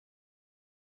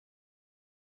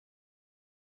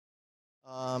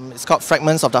It's called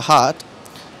Fragments of the Heart,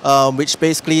 which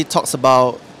basically talks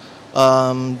about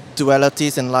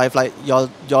dualities in life, like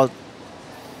your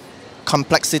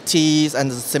complexities and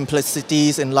the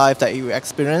simplicities in life that you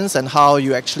experience, and how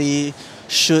you actually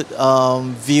should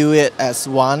view it as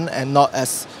one and not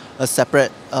as a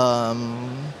separate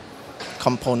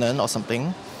component or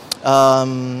something.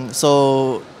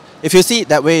 So if you see it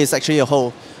that way, it's actually a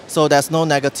whole. So there's no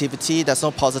negativity, there's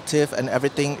no positive, and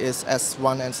everything is as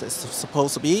one as it's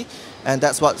supposed to be, and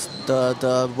that's what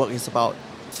the work is about.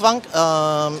 Phunk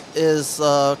is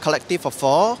a collective of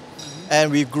four,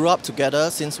 and we grew up together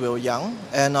since we were young,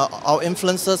 and our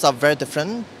influences are very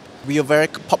different. We are very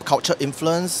pop culture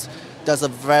influenced. There's a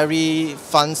very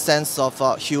fun sense of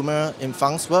humor in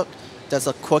Funk's work. There's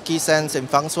a quirky sense in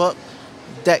Funk's work.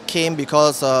 That came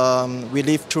because we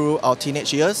lived through our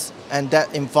teenage years, and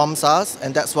that informs us,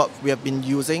 and that's what we have been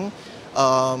using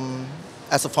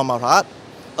as a form of art.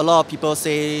 A lot of people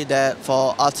say that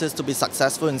for artists to be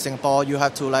successful in Singapore, you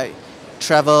have to like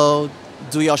travel,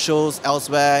 do your shows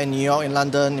elsewhere in New York, in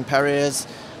London, in Paris,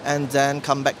 and then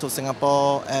come back to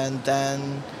Singapore, and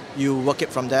then you work it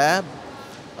from there.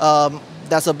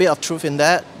 There's a bit of truth in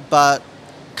that, but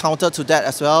counter to that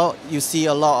as well, you see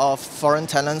a lot of foreign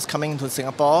talents coming to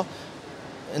Singapore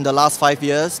in the last 5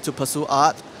 years to pursue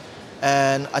art,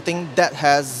 and I think that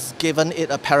has given it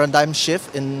a paradigm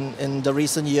shift in the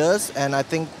recent years, and I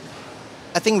think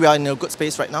we are in a good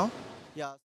space right now.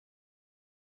 Yeah.